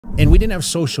And we didn't have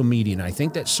social media, and I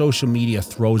think that social media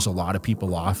throws a lot of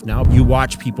people off now. You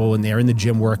watch people and they're in the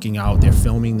gym working out, they're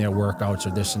filming their workouts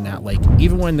or this and that. Like,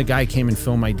 even when the guy came and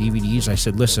filmed my DVDs, I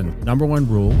said, listen, #1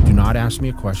 rule, do not ask me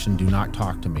a question, do not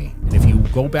talk to me. And if you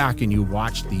go back and you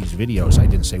watch these videos, I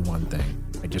didn't say one thing.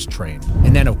 I just trained.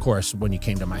 And then, of course, when you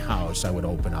came to my house, I would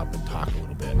open up and talk a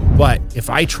little bit. But if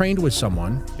I trained with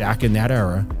someone back in that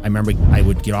era, I remember I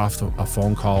would get off a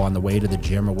phone call on the way to the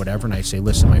gym or whatever, and I'd say,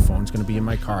 listen, my phone's going to be in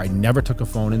my car. I never took a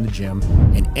phone in the gym.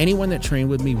 And anyone that trained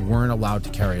with me weren't allowed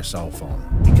to carry a cell phone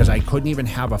because I couldn't even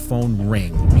have a phone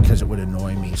ring because it would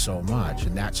annoy me so much.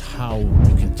 And that's how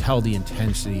you can tell the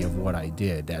intensity of what I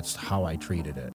did. That's how I treated it.